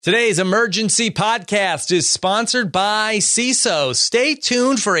Today's emergency podcast is sponsored by Seeso. Stay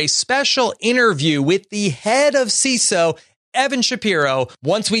tuned for a special interview with the head of Seeso, Evan Shapiro,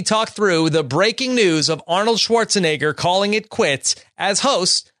 once we talk through the breaking news of Arnold Schwarzenegger calling it quits as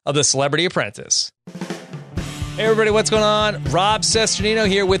host of The Celebrity Apprentice. Hey everybody, what's going on? Rob Sesternino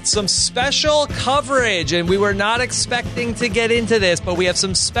here with some special coverage, and we were not expecting to get into this, but we have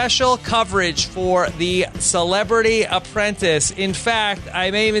some special coverage for The Celebrity Apprentice. In fact, I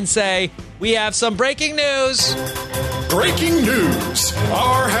may even say we have some breaking news. Breaking news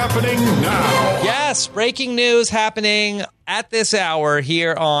are happening now. Yes, breaking news happening at this hour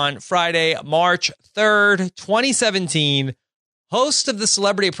here on Friday, March 3rd, 2017. Host of The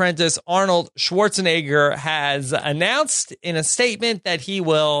Celebrity Apprentice, Arnold Schwarzenegger, has announced in a statement that he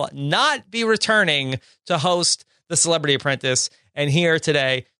will not be returning to host The Celebrity Apprentice. And here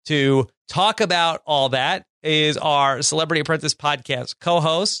today to talk about all that is our Celebrity Apprentice podcast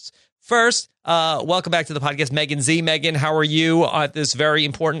co-hosts. First, welcome back to the podcast, Megan Z. Megan, how are you at this very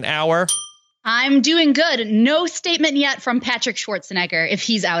important hour? I'm doing good. No statement yet from Patrick Schwarzenegger if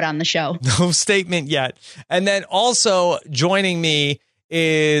he's out on the show. No statement yet. And then also joining me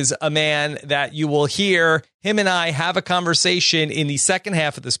is a man that you will hear him and I have a conversation in the second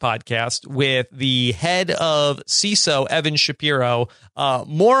half of this podcast with the head of Seeso, Evan Shapiro.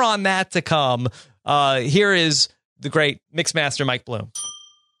 More on that to come. Here is the great Mixmaster Mike Bloom.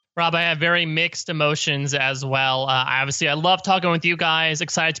 Rob, I have very mixed emotions as well. I love talking with you guys.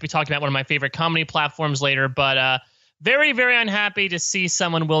 Excited to be talking about one of my favorite comedy platforms later, but very, very unhappy to see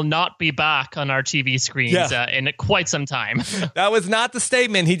someone will not be back on our TV screens in quite some time. That was not the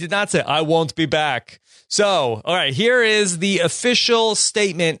statement. He did not say, I won't be back. So, all right, here is the official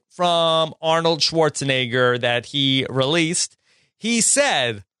statement from Arnold Schwarzenegger that he released. He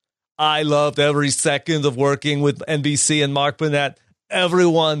said, I loved every second of working with NBC and Mark Burnett.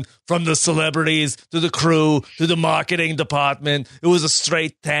 Everyone from the celebrities to the crew to the marketing department. It was a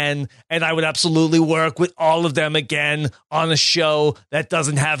straight 10, and I would absolutely work with all of them again on a show that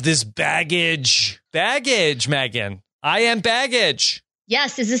doesn't have this baggage. Baggage, Megan. I am baggage.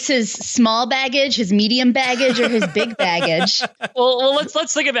 Yes, is this his small baggage, his medium baggage, or his big baggage? well,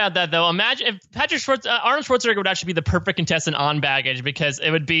 let's think about that though. Imagine if Arnold Schwarzenegger would actually be the perfect contestant on baggage, because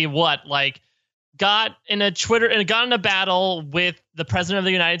it would be got in a battle with the president of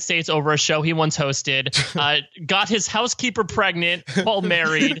the United States over a show he once hosted, got his housekeeper pregnant while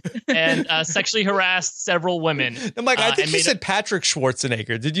married, and sexually harassed several women. No, Mike, I think you said Patrick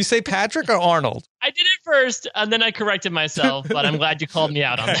Schwarzenegger. Did you say Patrick or Arnold? I did it first, and then I corrected myself, but I'm glad you called me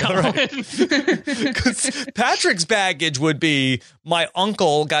out on that one. Because Patrick's baggage would be, my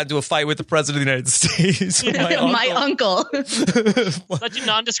uncle got into a fight with the president of the United States. My uncle. Such a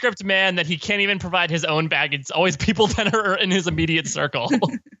nondescript man that he can't even provide his own baggage. It's always people that are in his immediate circle.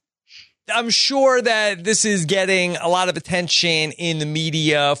 I'm sure that this is getting a lot of attention in the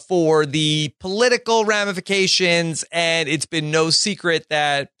media for the political ramifications, and it's been no secret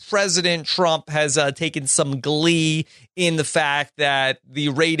that President Trump has taken some glee in the fact that the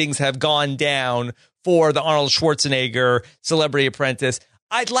ratings have gone down for the Arnold Schwarzenegger Celebrity Apprentice.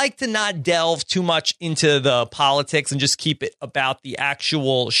 I'd like to not delve too much into the politics and just keep it about the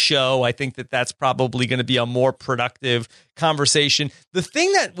actual show. I think that that's probably going to be a more productive conversation. The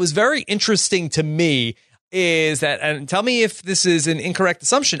thing that was very interesting to me is that, and tell me if this is an incorrect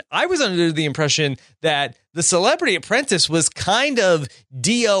assumption, I was under the impression that The Celebrity Apprentice was kind of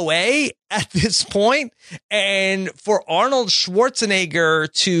DOA at this point, and for Arnold Schwarzenegger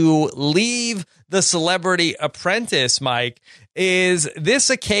to leave The Celebrity Apprentice, Mike, is this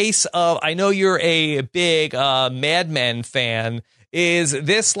a case of, I know you're a big Mad Men fan, is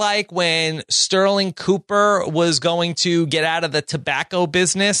this like when Sterling Cooper was going to get out of the tobacco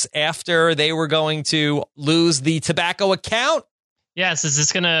business after they were going to lose the tobacco account? Yes, is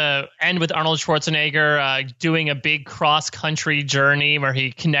this going to end with Arnold Schwarzenegger doing a big cross-country journey where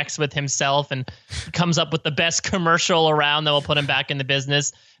he connects with himself and comes up with the best commercial around that will put him back in the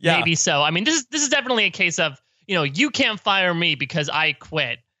business? Yeah. Maybe so. I mean, this is definitely a case of, you can't fire me because I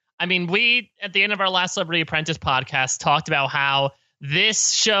quit. I mean, we, at the end of our last Celebrity Apprentice podcast, talked about how this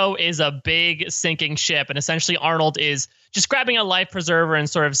show is a big sinking ship, and essentially Arnold is just grabbing a life preserver and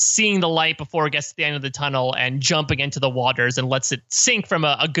sort of seeing the light before it gets to the end of the tunnel and jumping into the waters and lets it sink from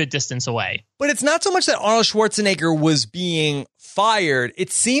a good distance away. But it's not so much that Arnold Schwarzenegger was being fired.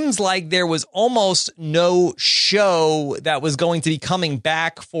 It seems like there was almost no show that was going to be coming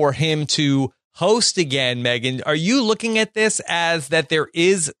back for him to host again, Megan. Are you looking at this as that there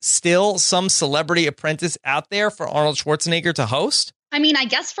is still some Celebrity Apprentice out there for Arnold Schwarzenegger to host? I mean, I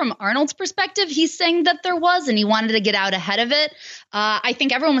guess from Arnold's perspective, he's saying that there was, and he wanted to get out ahead of it. I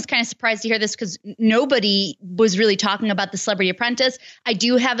think everyone was kind of surprised to hear this because nobody was really talking about the Celebrity Apprentice. I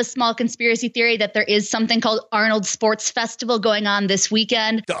do have a small conspiracy theory that there is something called Arnold Sports Festival going on this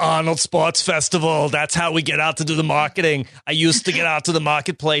weekend. The Arnold Sports Festival. That's how we get out to do the marketing. I used to get out to the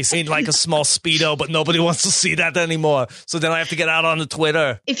marketplace in like a small Speedo, but nobody wants to see that anymore. So then I have to get out on the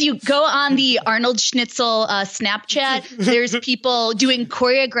Twitter. If you go on the Arnold Schnitzel Snapchat, there's people doing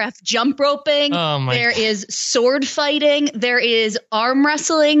choreographed jump roping. There is sword fighting. There is arm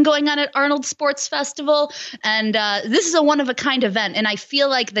wrestling going on at Arnold Sports Festival. And this is a one-of-a-kind event. And I feel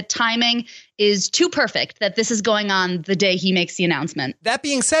like the timing is too perfect that this is going on the day he makes the announcement. That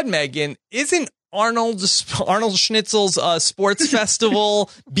being said, Megan, isn't Arnold Schnitzel's sports festival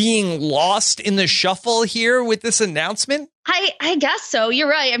being lost in the shuffle here with this announcement? I guess so. You're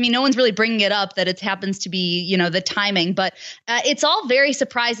right. I mean, no one's really bringing it up that it happens to be, the timing, but it's all very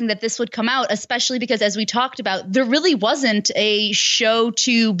surprising that this would come out, especially because, as we talked about, there really wasn't a show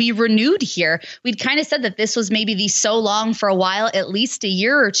to be renewed here. We'd kind of said that this was maybe the so long for a while, at least a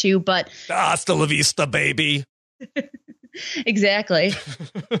year or two, but hasta la vista, baby. Exactly.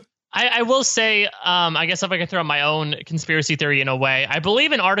 I will say, I guess if I could throw out my own conspiracy theory in a way, I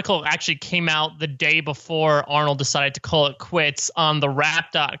believe an article actually came out the day before Arnold decided to call it quits on the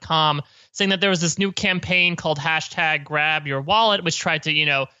Wrap.com, saying that there was this new campaign called #GrabYourWallet, which tried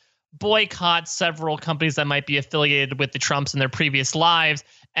to, boycott several companies that might be affiliated with the Trumps in their previous lives.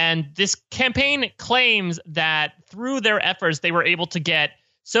 And this campaign claims that through their efforts, they were able to get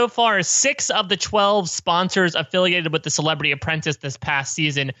so far 6 of the 12 sponsors affiliated with the Celebrity Apprentice this past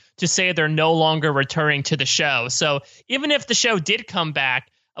season to say they're no longer returning to the show. So even if the show did come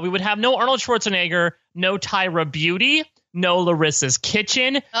back, we would have no Arnold Schwarzenegger, no Tyra Beauty, no Larissa's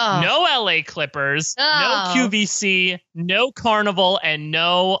Kitchen, no LA Clippers, no QVC, no Carnival, and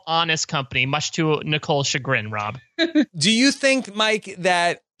no Honest Company, much to Nicole's chagrin, Rob. Do you think, Mike,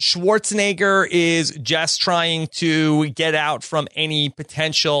 that Schwarzenegger is just trying to get out from any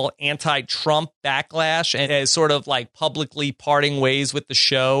potential anti-Trump backlash and is sort of like publicly parting ways with the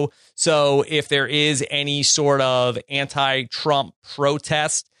show? So if there is any sort of anti-Trump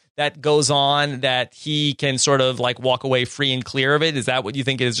protest that goes on, that he can sort of like walk away free and clear of it? Is that what you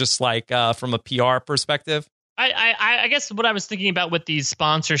think is just like from a PR perspective? I guess what I was thinking about with these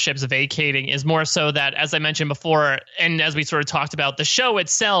sponsorships vacating is more so that, as I mentioned before, and as we sort of talked about, the show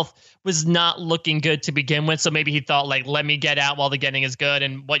itself was not looking good to begin with. So maybe he thought, like, let me get out while the getting is good.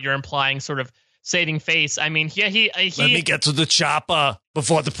 And what you're implying, sort of saving face. I mean, he let me get to the chopper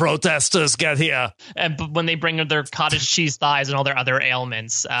before the protesters get here. And when they bring their cottage cheese thighs and all their other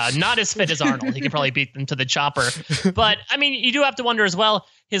ailments, not as fit as Arnold. He could probably beat them to the chopper. But I mean, you do have to wonder as well,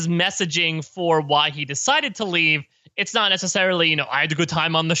 his messaging for why he decided to leave. It's not necessarily, I had a good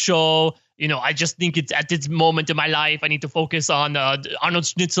time on the show. I just think it's at this moment in my life, I need to focus on Arnold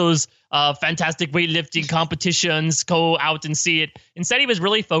Schnitzel's fantastic weightlifting competitions, go out and see it. Instead, he was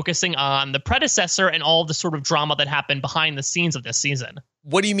really focusing on the predecessor and all the sort of drama that happened behind the scenes of this season.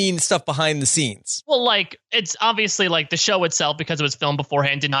 What do you mean stuff behind the scenes? Well, like, it's obviously like the show itself, because it was filmed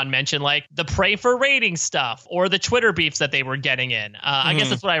beforehand, did not mention like the pray for ratings stuff or the Twitter beefs that they were getting in. I guess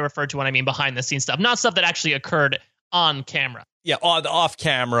that's what I refer to when I mean behind the scenes stuff, not stuff that actually occurred on camera. Yeah, off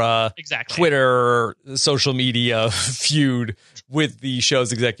camera, exactly. Twitter, social media feud with the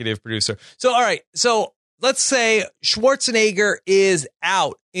show's executive producer. So, all right. So let's say Schwarzenegger is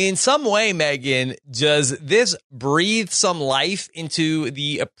out. In some way, Megan, does this breathe some life into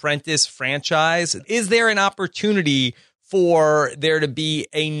the Apprentice franchise? Is there an opportunity for there to be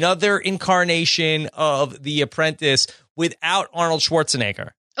another incarnation of the Apprentice without Arnold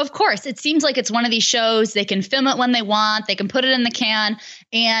Schwarzenegger? Of course, it seems like it's one of these shows. They can film it when they want. They can put it in the can,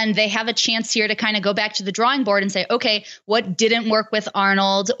 and they have a chance here to kind of go back to the drawing board and say, okay, what didn't work with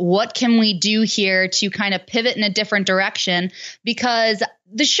Arnold? What can we do here to kind of pivot in a different direction? Because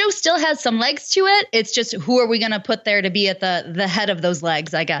the show still has some legs to it. It's just, who are we going to put there to be at the head of those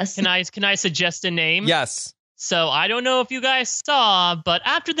legs, I guess. Can I suggest a name? Yes. So I don't know if you guys saw, but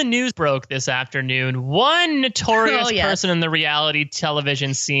after the news broke this afternoon, one notorious person in the reality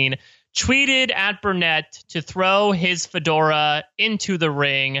television scene tweeted at Burnett to throw his fedora into the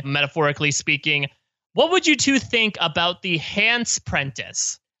ring, metaphorically speaking. What would you two think about the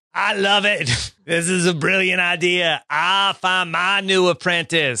Hans-Prentice? I love it. This is a brilliant idea. I'll find my new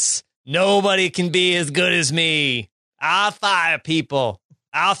apprentice. Nobody can be as good as me. I'll fire people.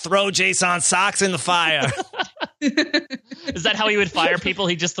 I'll throw Jason's socks in the fire. Is that how he would fire people?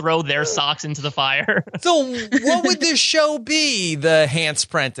 He'd just throw their socks into the fire? So what would this show be, the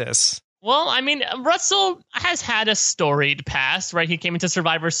Hans-Prentice? Well, I mean, Russell has had a storied past, right? He came into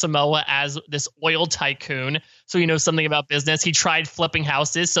Survivor Samoa as this oil tycoon, so he knows something about business. He tried flipping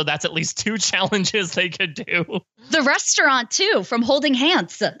houses, so that's at least 2 challenges they could do. The restaurant, too, from Holding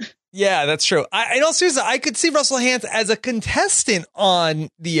Hands. Yeah, that's true. In all seriousness, I could see Russell Hantz as a contestant on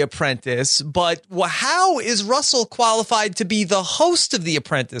The Apprentice, but how is Russell qualified to be the host of The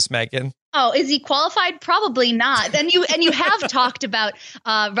Apprentice, Megan? Oh, is he qualified? Probably not. And you have talked about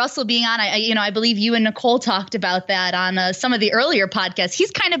Russell being on. I believe you and Nicole talked about that on some of the earlier podcasts.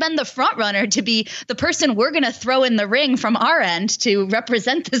 He's kind of been the front runner to be the person we're going to throw in the ring from our end to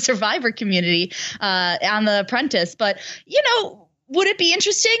represent the Survivor community on The Apprentice. But would it be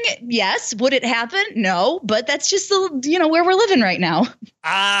interesting? Yes. Would it happen? No. But that's just where we're living right now.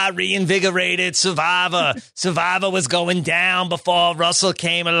 Reinvigorated Survivor. Survivor was going down before Russell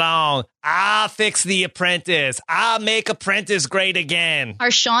came along. Fix The Apprentice. Make Apprentice great again.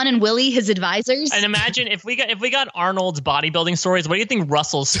 Are Sean and Willie his advisors? And imagine if we got Arnold's bodybuilding stories, what do you think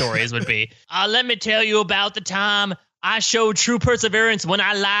Russell's stories would be? Let me tell you about the time I showed true perseverance when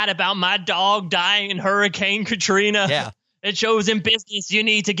I lied about my dog dying in Hurricane Katrina. Yeah. It shows in business you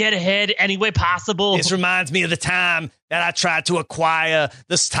need to get ahead any way possible. This reminds me of the time that I tried to acquire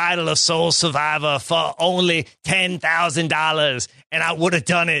this title of Sole Survivor for only $10,000. And I would have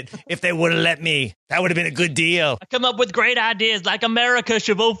done it if they would have let me. That would have been a good deal. I come up with great ideas like America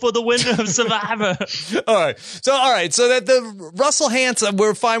should vote for the winner of Survivor. All right. So that the Russell Hantz,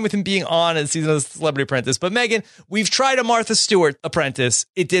 we're fine with him being on a season of Celebrity Apprentice. But Megan, we've tried a Martha Stewart Apprentice.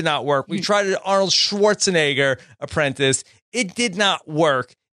 It did not work. We tried an Arnold Schwarzenegger Apprentice. It did not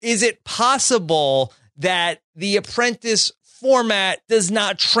work. Is it possible that the Apprentice format does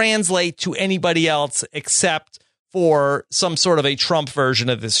not translate to anybody else except for some sort of a Trump version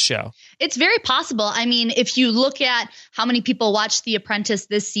of this show? It's very possible. I mean, if you look at how many people watched The Apprentice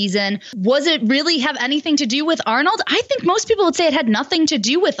this season, was it really have anything to do with Arnold? I think most people would say it had nothing to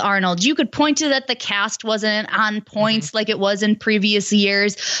do with Arnold. You could point to that the cast wasn't on points like it was in previous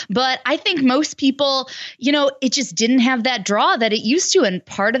years. But I think most people, it just didn't have that draw that it used to. And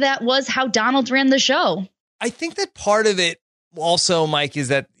part of that was how Donald ran the show. I think that part of it also, Mike, is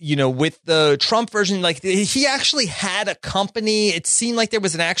that, with the Trump version, like he actually had a company. It seemed like there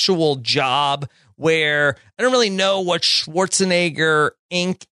was an actual job where I don't really know what Schwarzenegger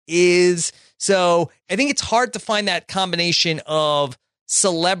Inc. is. So I think it's hard to find that combination of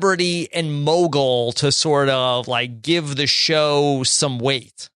celebrity and mogul to sort of like give the show some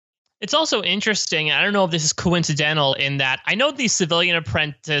weight. It's also interesting. I don't know if this is coincidental in that I know the Civilian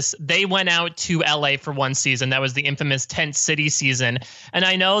Apprentice, they went out to LA for one season. That was the infamous Tent City season. And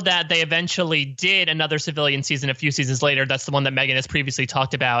I know that they eventually did another civilian season a few seasons later. That's the one that Megan has previously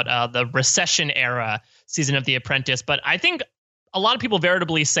talked about, the recession era season of The Apprentice. But I think a lot of people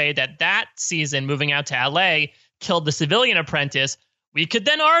veritably say that season moving out to LA killed the Civilian Apprentice. We could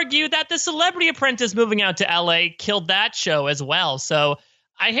then argue that the Celebrity Apprentice moving out to LA killed that show as well. So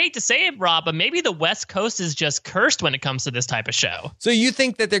I hate to say it, Rob, but maybe the West Coast is just cursed when it comes to this type of show. So you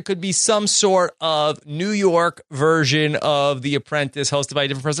think that there could be some sort of New York version of The Apprentice hosted by a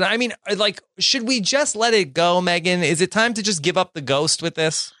different person? I mean, like, should we just let it go, Megan? Is it time to just give up the ghost with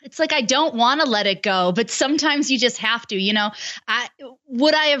this? It's like, I don't want to let it go, but sometimes you just have to,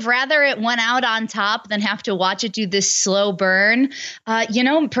 would I have rather it went out on top than have to watch it do this slow burn?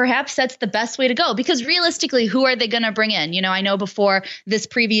 Perhaps that's the best way to go, because realistically, who are they going to bring in? I know before this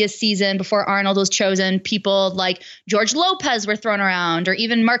previous season, before Arnold was chosen, people like George Lopez were thrown around, or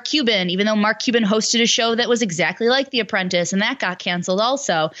even Mark Cuban, even though Mark Cuban hosted a show that was exactly like The Apprentice, and that got canceled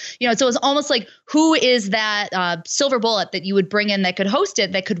also. So it was almost like, who is that silver bullet that you would bring in that could host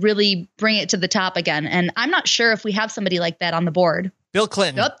it, that could really bring it to the top again? And I'm not sure if we have somebody like that on the board. Bill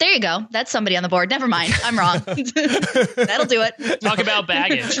Clinton. Oh, there you go. That's somebody on the board. Never mind. I'm wrong. That'll do it. Talk about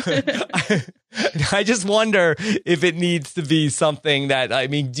baggage. I just wonder if it needs to be something that, I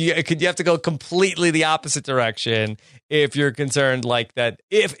mean, could you have to go completely the opposite direction if you're concerned like that?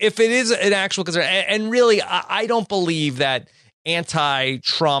 If it is an actual concern, and really, I don't believe that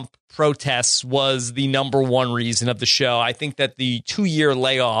anti-Trump protests was the number one reason of the show. I think that the 2-year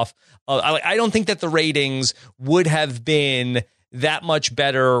layoff, I don't think that the ratings would have been that much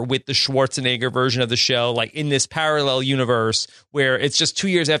better with the Schwarzenegger version of the show, like in this parallel universe where it's just 2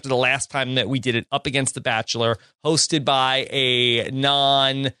 years after the last time that we did it up against The Bachelor, hosted by a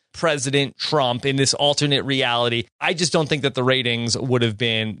non-President Trump in this alternate reality. I just don't think that the ratings would have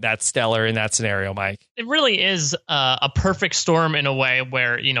been that stellar in that scenario, Mike. It really is a perfect storm in a way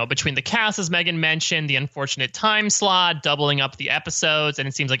where, between the cast, as Megan mentioned, the unfortunate time slot, doubling up the episodes, and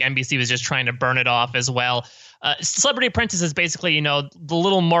it seems like NBC was just trying to burn it off as well. Celebrity Apprentice is basically, the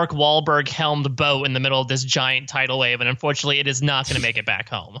little Mark Wahlberg helmed boat in the middle of this giant tidal wave. And unfortunately, it is not going to make it back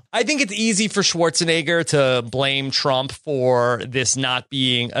home. I think it's easy for Schwarzenegger to blame Trump for this not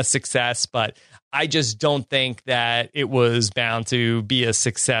being a success, but I just don't think that it was bound to be a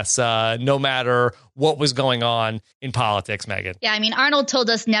success, no matter what was going on in politics, Megan. Yeah, I mean, Arnold told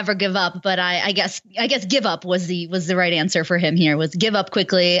us never give up, but I guess give up was the right answer for him here. Was give up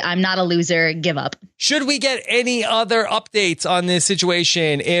quickly. I'm not a loser. Give up. Should we get any other updates on this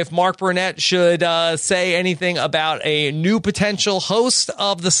situation? If Mark Burnett should say anything about a new potential host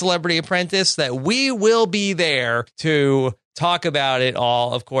of the Celebrity Apprentice, that we will be there to talk about it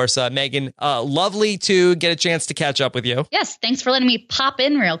all. Of course, Megan, lovely to get a chance to catch up with you. Yes, thanks for letting me pop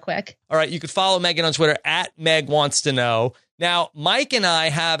in real quick. All right, you can follow Megan on Twitter at Meg Wants to Know. Now, Mike and I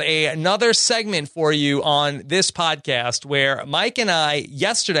have another segment for you on this podcast where Mike and I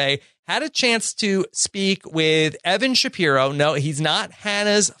yesterday had a chance to speak with Evan Shapiro. No, he's not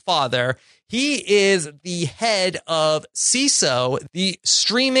Hannah's father. He is the head of Seeso, the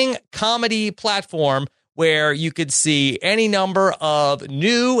streaming comedy platform where you could see any number of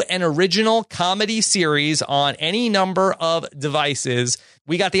new and original comedy series on any number of devices.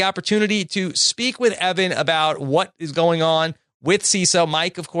 We got the opportunity to speak with Evan about what is going on with Seeso.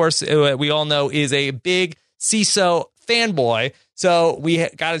 Mike, of course, we all know, is a big Seeso fanboy. So we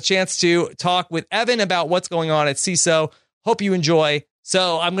got a chance to talk with Evan about what's going on at Seeso. Hope you enjoy.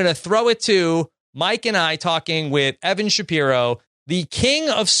 So I'm going to throw it to Mike and I talking with Evan Shapiro, the king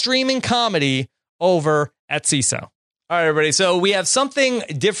of streaming comedy, over at Seeso. All right, everybody. So we have something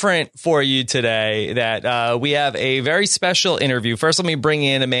different for you today, that we have a very special interview. First, let me bring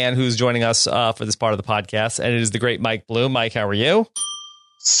in a man who's joining us for this part of the podcast, and it is the great Mike Bloom. Mike, how are you?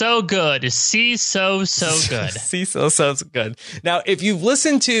 So good. Seeso, so good. Seeso, so good. Now, if you've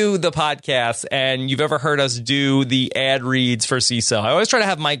listened to the podcast and you've ever heard us do the ad reads for Seeso, I always try to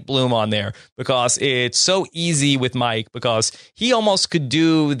have Mike Bloom on there because it's so easy with Mike, because he almost could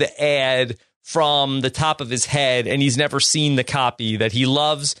do the ad from the top of his head, and he's never seen the copy. That he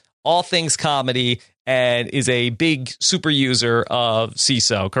loves all things comedy and is a big super user of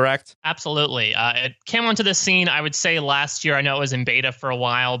Seeso, correct? Absolutely. It came onto the scene, I would say, last year. I know it was in beta for a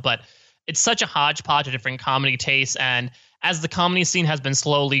while, but it's such a hodgepodge of different comedy tastes. And as the comedy scene has been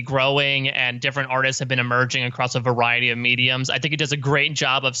slowly growing and different artists have been emerging across a variety of mediums, I think it does a great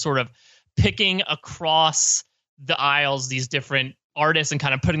job of sort of picking across the aisles these different artists and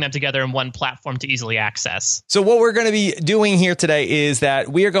kind of putting them together in one platform to easily access. So what we're going to be doing here today is that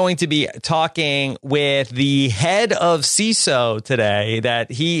we are going to be talking with the head of Seeso today, that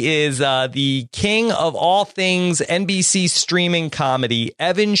he is the king of all things NBC streaming comedy,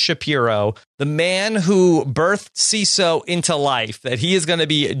 Evan Shapiro, the man who birthed Seeso into life, that he is going to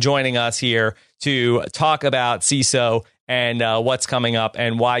be joining us here to talk about Seeso and what's coming up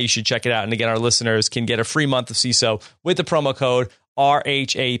and why you should check it out. And again, our listeners can get a free month of Seeso with the promo code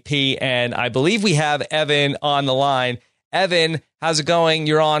RHAP. And I believe we have Evan on the line. Evan, how's it going?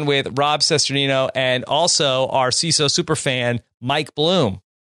 You're on with Rob Cesternino and also our Seeso superfan, Mike Bloom.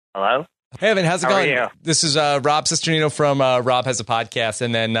 Hello. Hey, Evan, how's it How going? are you? This is Rob Cesternino from Rob Has a Podcast.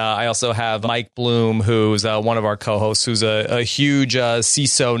 And then I also have Mike Bloom, who's one of our co-hosts, who's a huge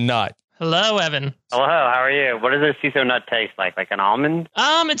Seeso nut. Hello, Evan. Hello, how are you? What does a Seeso nut taste like? Like an almond?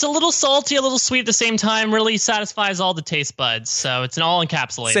 It's a little salty, a little sweet at the same time. Really satisfies all the taste buds. So it's an all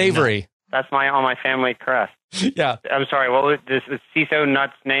encapsulated Savory. nut. That's on my family crest. Yeah. I'm sorry, what was this Seeso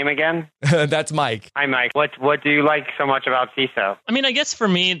nut's name again? That's Mike. Hi, Mike. What do you like so much about Seeso? I mean, I guess for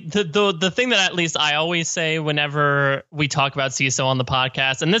me, the thing that at least I always say whenever we talk about Seeso on the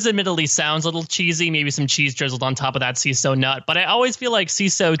podcast, and this admittedly sounds a little cheesy, maybe some cheese drizzled on top of that Seeso nut, but I always feel like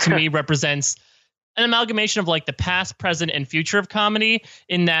Seeso to me represents an amalgamation of like the past, present, and future of comedy,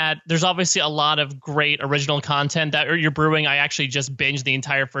 in that there's obviously a lot of great original content that you're brewing. I actually just binged the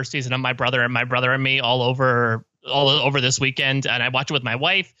entire first season of My Brother and Me all over this weekend, and I watched it with my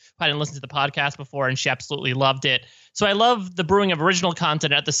wife, who hadn't listened to the podcast before, and she absolutely loved it. So I love the brewing of original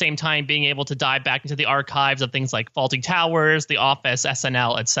content, at the same time being able to dive back into the archives of things like Fawlty Towers, The Office,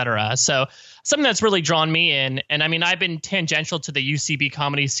 SNL, etc. So something that's really drawn me in. And I mean, I've been tangential to the UCB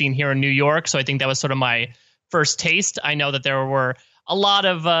comedy scene here in New York, so I think that was sort of my first taste. I know that there were a lot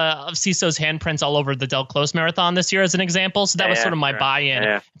of Seeso's handprints all over the Del Close Marathon this year as an example. So that was sort of my buy-in.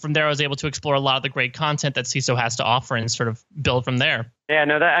 Yeah. From there, I was able to explore a lot of the great content that Seeso has to offer and sort of build from there. Yeah,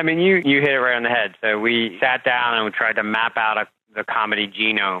 no, you hit it right on the head. So we sat down and we tried to map out the comedy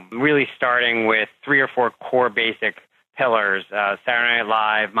genome, really starting with 3 or 4 core basic pillars, Saturday Night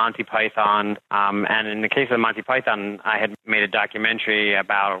Live, Monty Python, and in the case of Monty Python, I had made a documentary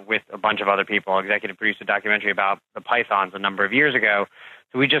with a bunch of other people, executive produced a documentary about the Pythons a number of years ago.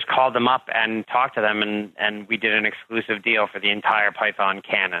 So we just called them up and talked to them, and we did an exclusive deal for the entire Python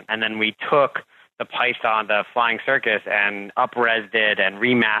canon. And then we took the Python, the Flying Circus, and up-resed it and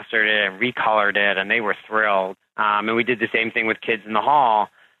remastered it and recolored it, and they were thrilled. And we did the same thing with Kids in the Hall.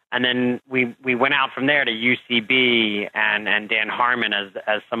 And then we went out from there to UCB and Dan Harmon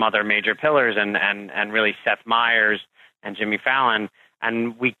as some other major pillars and really Seth Meyers and Jimmy Fallon.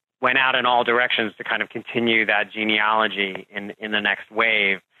 And we went out in all directions to kind of continue that genealogy in the next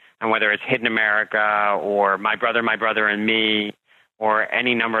wave. And whether it's Hidden America or My Brother and Me or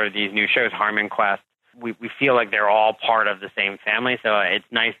any number of these new shows, Harmon Quest, we feel like they're all part of the same family. So it's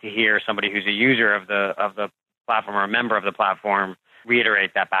nice to hear somebody who's a user of the platform or a member of the platform reiterate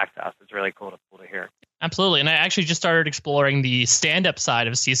that back to us. It's really cool to hear. Absolutely. And I actually just started exploring the stand-up side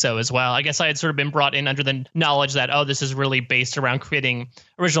of Seeso as well. I guess I had sort of been brought in under the knowledge that, this is really based around creating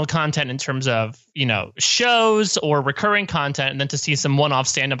original content in terms of, shows or recurring content. And then to see some one-off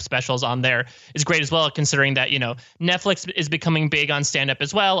stand-up specials on there is great as well, considering that, Netflix is becoming big on stand-up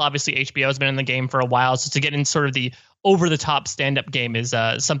as well. Obviously, HBO has been in the game for a while. So to get in sort of the over-the-top stand-up game is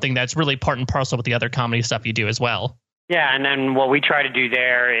something that's really part and parcel with the other comedy stuff you do as well. Yeah, and then what we try to do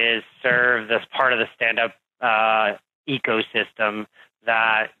there is serve this part of the stand-up ecosystem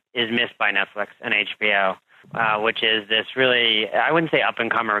that is missed by Netflix and HBO, which is this really, I wouldn't say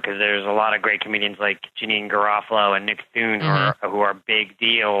up-and-comer because there's a lot of great comedians like Janine Garofalo and Nick Thune who are big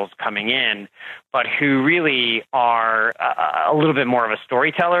deals coming in, but who really are a little bit more of a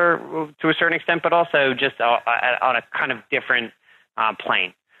storyteller to a certain extent, but also just on a kind of different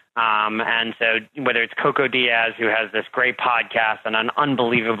plane. And so whether it's Coco Diaz, who has this great podcast and an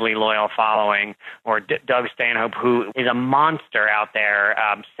unbelievably loyal following, or Doug Stanhope, who is a monster out there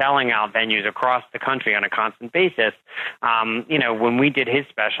selling out venues across the country on a constant basis, when we did his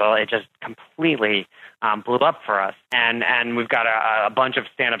special, it just completely blew up for us. And we've got a bunch of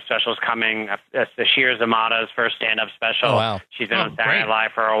stand-up specials coming. Sashir Zamata's first stand-up special. Oh, wow. She's been on Saturday Night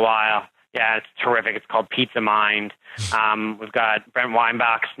Live for a while. Yeah, it's terrific. It's called Pizza Mind. We've got Brent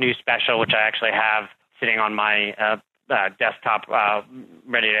Weinbach's new special, which I actually have sitting on my desktop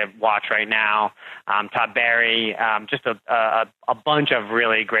ready to watch right now. Todd Barry, just a bunch of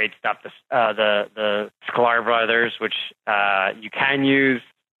really great stuff. The Sklar Brothers, which you can use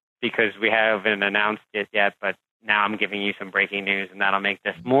because we haven't announced it yet, but now I'm giving you some breaking news, and that'll make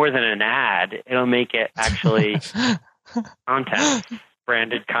this more than an ad. It'll make it actually content.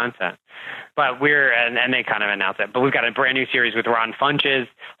 Branded content. But and they kind of announce it, but we've got a brand new series with Ron Funches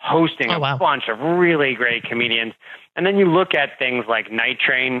hosting a bunch of really great comedians. And then you look at things like Night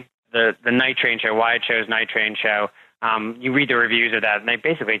Train, the Night Train show, Wyatt Cho's Night Train show. You read the reviews of that, and they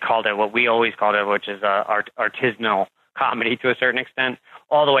basically called it what we always called it, which is artisanal comedy to a certain extent,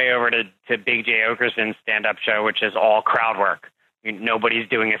 all the way over to Big J. Okerson's stand-up show, which is all crowd work. Nobody's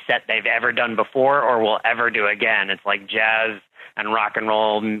doing a set they've ever done before or will ever do again. It's like jazz and rock and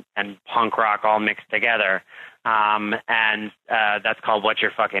roll and punk rock all mixed together. And that's called What's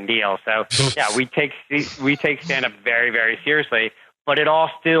Your Fucking Deal? So yeah, we take stand-up very, very seriously, but it all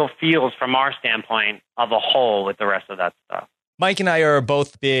still feels from our standpoint of a whole with the rest of that stuff. Mike and I are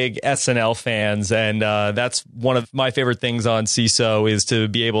both big SNL fans, and that's one of my favorite things on Seeso is to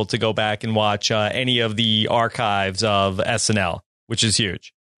be able to go back and watch any of the archives of SNL, which is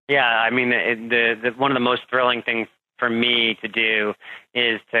huge. Yeah, I mean, the one of the most thrilling things for me to do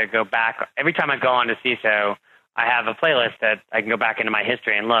is to go back. Every time I go on to Seeso, I have a playlist that I can go back into my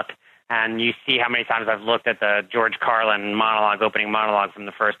history and look, and you see how many times I've looked at the George Carlin opening monologue from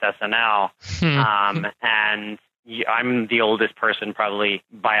the first SNL, and I'm the oldest person probably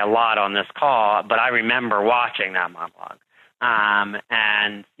by a lot on this call, but I remember watching that monologue.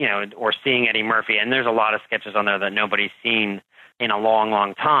 And, or seeing Eddie Murphy. And there's a lot of sketches on there that nobody's seen in a long,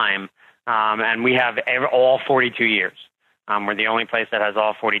 long time. And we have all 42 years. We're the only place that has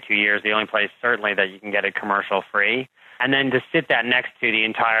all 42 years, the only place certainly that you can get it commercial free. And then to sit that next to the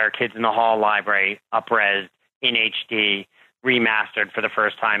entire Kids in the Hall library, up-res in HD, remastered for the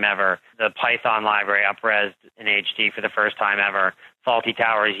first time ever. The Python library up-res in HD for the first time ever. Fawlty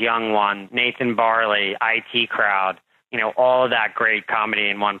Towers, Young One, Nathan Barley, IT Crowd, all of that great comedy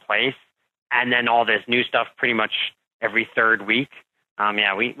in one place. And then all this new stuff pretty much every third week.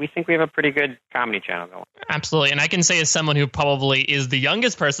 we think we have a pretty good comedy channel going. Absolutely. And I can say, as someone who probably is the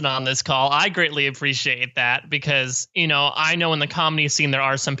youngest person on this call, I greatly appreciate that because, I know in the comedy scene, there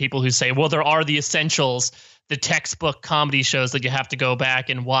are some people who say, well, there are the essentials, the textbook comedy shows that you have to go back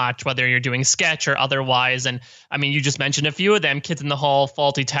and watch, whether you're doing sketch or otherwise. And I mean, you just mentioned a few of them: Kids in the Hall,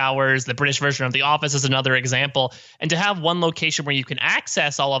 Faulty Towers, the British version of The Office is another example. And to have one location where you can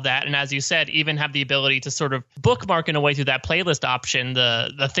access all of that, and as you said, even have the ability to sort of bookmark in a way through that playlist option,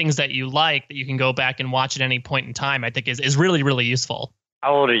 the things that you like that you can go back and watch at any point in time, I think is really, really useful.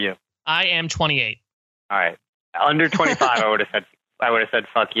 How old are you? I am 28. All right. Under 25, I would have said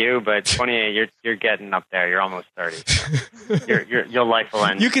fuck you, but 28, you're getting up there. You're almost 30. So your life will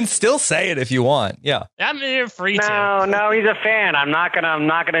end. You can still say it if you want. Yeah. I'm free to. No, he's a fan. I'm not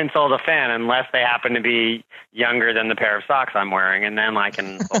gonna insult a fan unless they happen to be younger than the pair of socks I'm wearing, and then I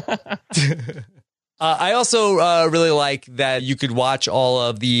can. I also really like that you could watch all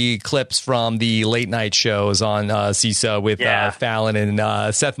of the clips from the late night shows on Seeso with Fallon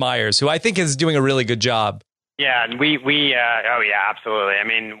and Seth Meyers, who I think is doing a really good job. Yeah, absolutely. I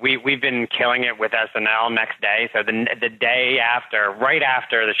mean, we've been killing it with SNL next day. So the day after, right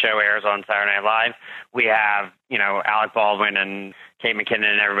after the show airs on Saturday Night Live, we have, Alec Baldwin and Kate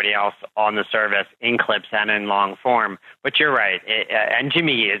McKinnon and everybody else on the service in clips and in long form. But you're right. And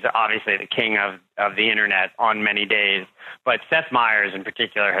Jimmy is obviously the king of the internet on many days. But Seth Meyers in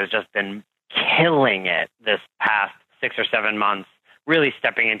particular has just been killing it this past 6 or 7 months, really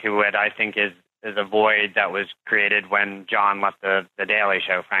stepping into what I think is a void that was created when John left the Daily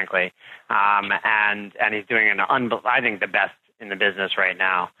Show, frankly. And he's doing I think the best in the business right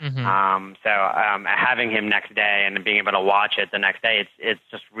now. Mm-hmm. So having him next day and being able to watch it the next day, it's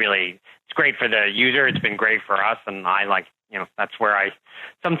just really, it's great for the user. It's been great for us. And I that's where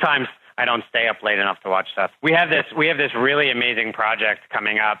sometimes I don't stay up late enough to watch stuff. We have this really amazing project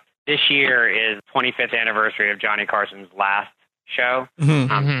coming up. This year is 25th anniversary of Johnny Carson's last show,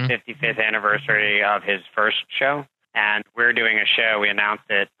 55th anniversary of his first show. And we're doing a show, we announced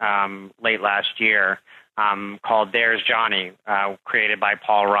it late last year, called There's Johnny, created by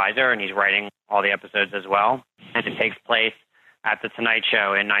Paul Reiser, and he's writing all the episodes as well. And it takes place at The Tonight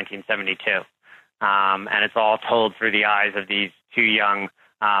Show in 1972. And it's all told through the eyes of these two young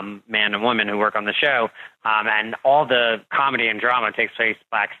man and woman who work on the show. And all the comedy and drama takes place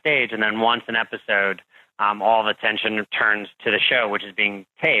backstage, and then once an episode, all the attention turns to the show, which is being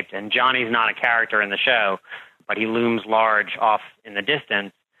taped. And Johnny's not a character in the show, but he looms large off in the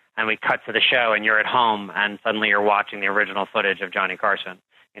distance. And we cut to the show, and you're at home, and suddenly you're watching the original footage of Johnny Carson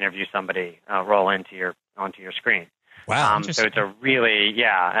interview somebody roll onto your screen. Wow! So it's a really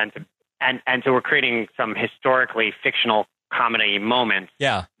and so we're creating some historically fictional comedy moments.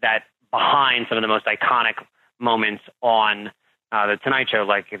 Yeah. That behind some of the most iconic moments on The Tonight Show,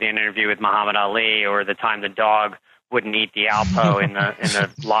 like the interview with Muhammad Ali, or the time the dog wouldn't eat the Alpo in the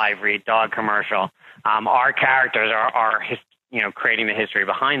live read dog commercial. Our characters are creating the history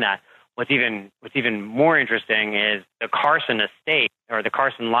behind that. What's even more interesting is the Carson estate, or the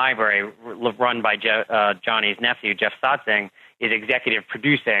Carson Library, run by Johnny's nephew, Jeff Sotzing, is executive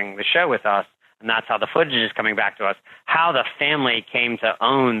producing the show with us, and that's how the footage is coming back to us. How the family came to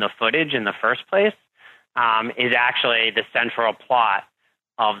own the footage in the first place is actually the central plot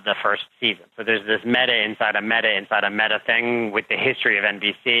of the first season. So there's this meta inside a meta thing with the history of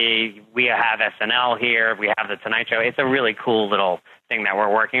NBC. We have SNL here. We have The Tonight Show. It's a really cool little thing that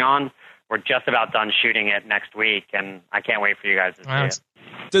we're working on. We're just about done shooting it next week, and I can't wait for you guys to see it.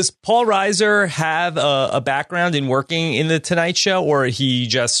 Does Paul Reiser have a background in working in The Tonight Show, or he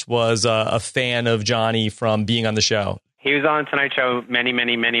just was a fan of Johnny from being on the show? He was on The Tonight Show many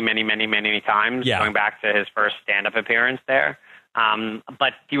times, going back to his first stand-up appearance there.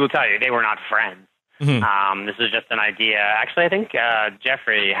 But he will tell you, they were not friends. Mm-hmm. This was just an idea. Actually, I think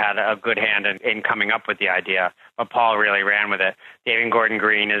Jeffrey had a good hand in coming up with the idea, but Paul really ran with it. David Gordon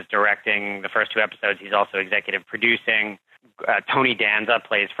Green is directing the first 2 episodes. He's also executive producing. Tony Danza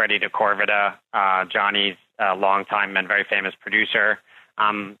plays Freddie DeCorvida, Johnny's longtime and very famous producer.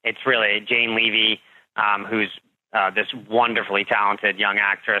 It's really Jane Levy, who's this wonderfully talented young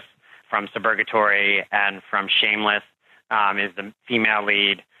actress from Suburgatory and from Shameless, is the female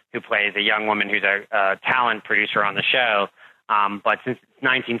lead, who plays a young woman who's a talent producer on the show. But since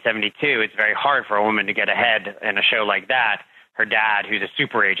 1972, it's very hard for a woman to get ahead in a show like that. Her dad, who's a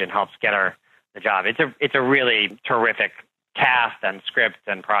super agent, helps get her the job. It's a really terrific cast and script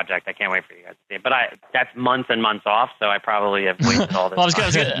and project. I can't wait for you guys to see it. But that's months and months off, so I probably have wasted all this well, I was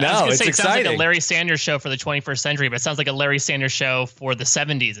time. going to say, it sounds like a exciting. Larry Sanders Show for the 21st century, but it sounds like a Larry Sanders Show for the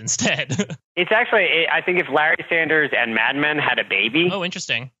 70s instead. It's actually, I think if Larry Sanders and Mad Men had a baby, Oh,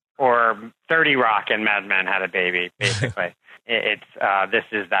 interesting. or 30 Rock and Mad Men had a baby, basically, this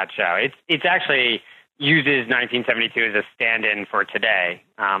is that show. It's actually uses 1972 as a stand-in for today.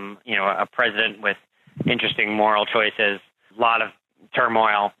 A president with interesting moral choices, a lot of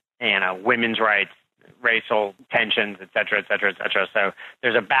turmoil, women's rights, racial tensions, et cetera, et cetera, et cetera. So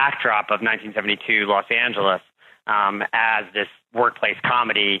there's a backdrop of 1972 Los Angeles as this workplace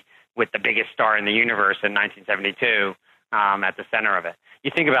comedy with the biggest star in the universe in 1972 at the center of it.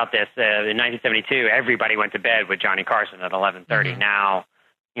 You think about this, in 1972, everybody went to bed with Johnny Carson at 11:30. Mm-hmm. Now,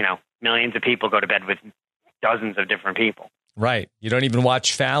 millions of people go to bed with dozens of different people. Right. You don't even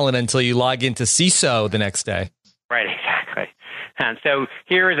watch Fallon until you log into Seeso the next day. Right, exactly. And so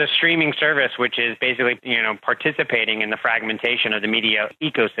here is a streaming service which is basically, participating in the fragmentation of the media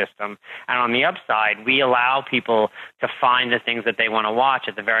ecosystem. And on the upside, we allow people to find the things that they want to watch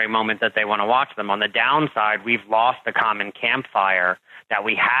at the very moment that they want to watch them. On the downside, we've lost the common campfire that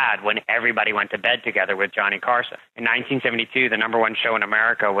we had when everybody went to bed together with Johnny Carson. In 1972, the number one show in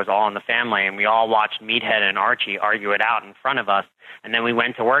America was All in the Family, and we all watched Meathead and Archie argue it out in front of us. And then we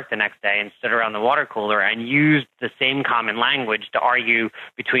went to work the next day and stood around the water cooler and used the same common language to argue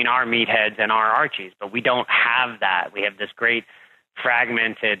between our Meatheads and our Archies. But we don't have that. We have this great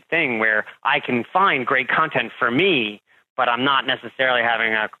fragmented thing where I can find great content for me, but I'm not necessarily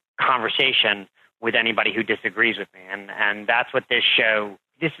having a conversation with anybody who disagrees with me. And that's what this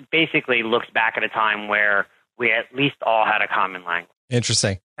basically looks back at a time where we at least all had a common language.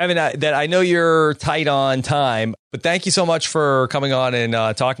 Interesting. Evan, I know you're tight on time, but thank you so much for coming on and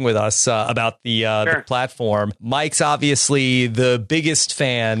talking with us about the platform. Mike's obviously the biggest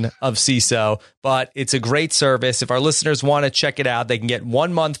fan of Seeso, but it's a great service. If our listeners want to check it out, they can get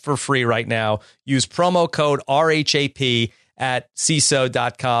 1 month for free right now. Use promo code RHAP at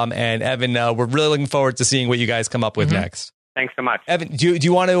Seeso.com. And Evan, we're really looking forward to seeing what you guys come up with next. Thanks so much. Evan, do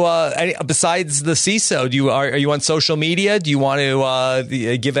you want to, besides the Seeso, are you on social media? Do you want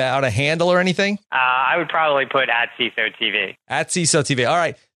to give out a handle or anything? I would probably put at Seeso TV. At Seeso TV. All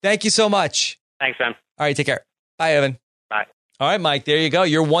right. Thank you so much. Thanks, man. All right. Take care. Bye, Evan. Bye. All right, Mike, there you go.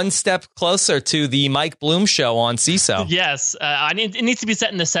 You're one step closer to the Mike Bloom show on Seeso. Yes. It needs to be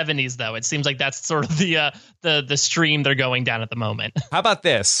set in the 70s, though. It seems like that's sort of the stream they're going down at the moment. How about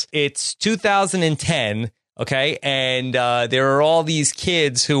this? It's 2010. Okay. And there are all these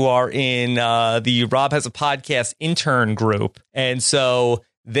kids who are in the Rob Has a Podcast intern group. And so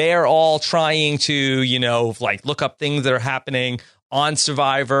they're all trying to, look up things that are happening on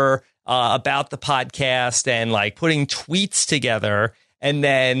Survivor about the podcast and putting tweets together. And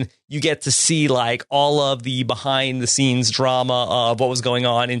then you get to see all of the behind the scenes drama of what was going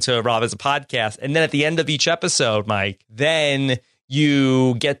on into Rob Has a Podcast. And then at the end of each episode, Mike, then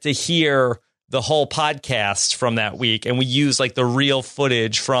you get to hear the whole podcast from that week, and we use the real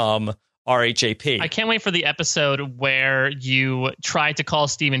footage from RHAP. I can't wait for the episode where you tried to call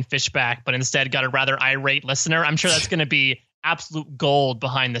Stephen Fishback, but instead got a rather irate listener. I'm sure that's going to be absolute gold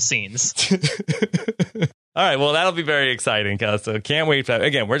behind the scenes. All right, well, that'll be very exciting, so can't wait for that.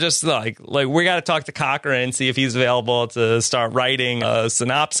 Again, we're just we got to talk to Cochran, see if he's available to start writing a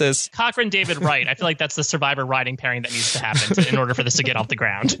synopsis. Cochran, David Wright. I feel like that's the Survivor writing pairing that needs to happen in order for this to get off the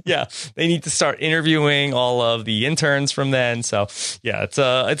ground. Yeah, they need to start interviewing all of the interns from then. So yeah,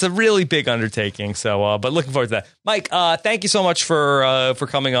 it's a really big undertaking. So, but looking forward to that. Mike, thank you so much for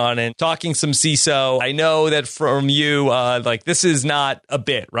coming on and talking some Seeso. I know that from you, this is not a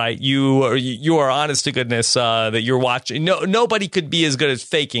bit, right? You are honest to goodness. That you're watching. Nobody could be as good as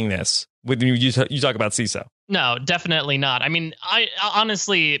faking this when you talk about Seeso. No, definitely not. I mean, I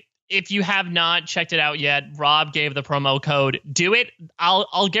honestly, if you have not checked it out yet, Rob gave the promo code. Do it.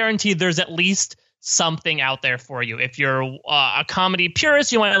 I'll guarantee there's at least something out there for you. If you're a comedy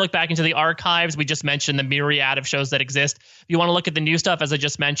purist, you want to look back into the archives. We just mentioned the myriad of shows that exist. If you want to look at the new stuff, as I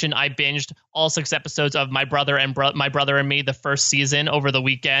just mentioned, I binged all 6 episodes of My Brother and Me, the first season, over the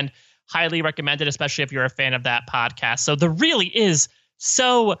weekend. Highly recommended, especially if you're a fan of that podcast. So there really is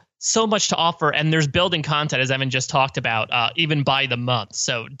so much to offer, and there's building content, as Evan just talked about, even by the month.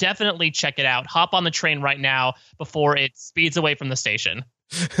 So definitely check it out. Hop on the train right now before it speeds away from the station.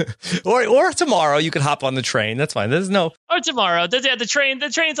 or tomorrow you could hop on the train. That's fine. There's no Or tomorrow. The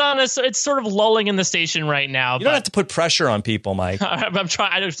train's on us. It's sort of lulling in the station right now. You don't have to put pressure on people, Mike. I'm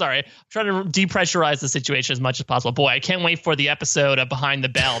trying to depressurize the situation as much as possible. Boy, I can't wait for the episode of Behind the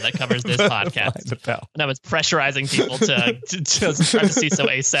Bell that covers this podcast. Behind the Bell. No, it's pressurizing people to try to see so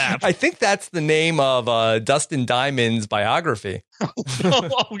ASAP. I think that's the name of Dustin Diamond's biography.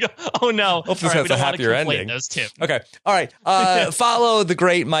 Oh no. Hopefully that's a happier ending. Those two. Okay. All right. Follow the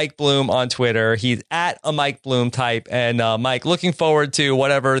great Mike Bloom on Twitter. He's at a Mike Bloom type. And Mike, looking forward to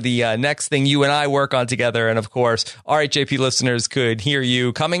whatever the next thing you and I work on together. And of course, RHAP listeners could hear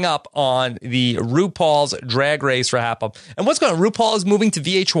you coming up on the RuPaul's Drag Race wrap up. And what's going on? RuPaul is moving to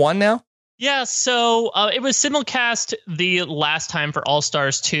VH1 now? Yeah, so it was simulcast the last time for All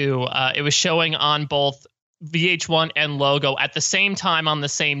Stars 2. It was showing on both VH1 and Logo at the same time on the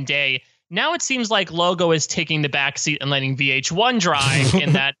same day. Now it seems like Logo is taking the backseat and letting VH1 drive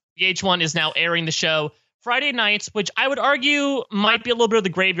in that VH1 is now airing the show Friday nights, which I would argue might be a little bit of the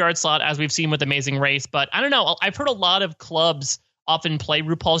graveyard slot as we've seen with Amazing Race. But I don't know. I've heard a lot of clubs often play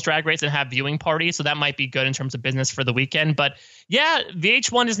RuPaul's Drag Race and have viewing parties, so that might be good in terms of business for the weekend. But yeah,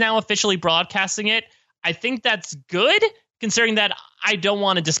 VH1 is now officially broadcasting it. I think that's good, considering that I don't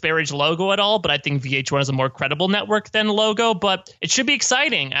want to disparage Logo at all, but I think VH1 is a more credible network than Logo. But it should be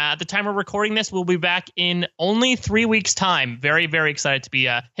exciting. At the time we're recording this, we'll be back in only 3 weeks' time. Very, very excited to be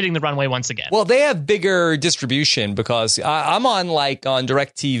hitting the runway once again. Well, they have bigger distribution because I'm on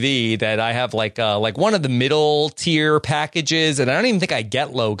DirecTV that I have like one of the middle tier packages, and I don't even think I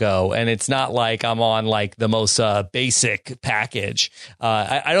get Logo, and it's not like I'm on like the most basic package.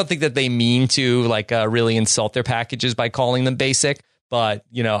 I don't think that they mean to really insult their packages by calling them basic. But,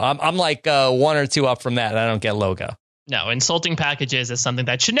 I'm like 1 or 2 up from that, and I don't get Logo. No, insulting packages is something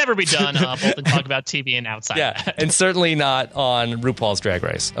that should never be done, both in Talk About TV and outside. Yeah, and certainly not on RuPaul's Drag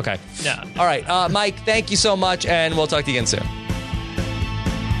Race. Okay. No. All right. Mike, thank you so much, and we'll talk to you again soon.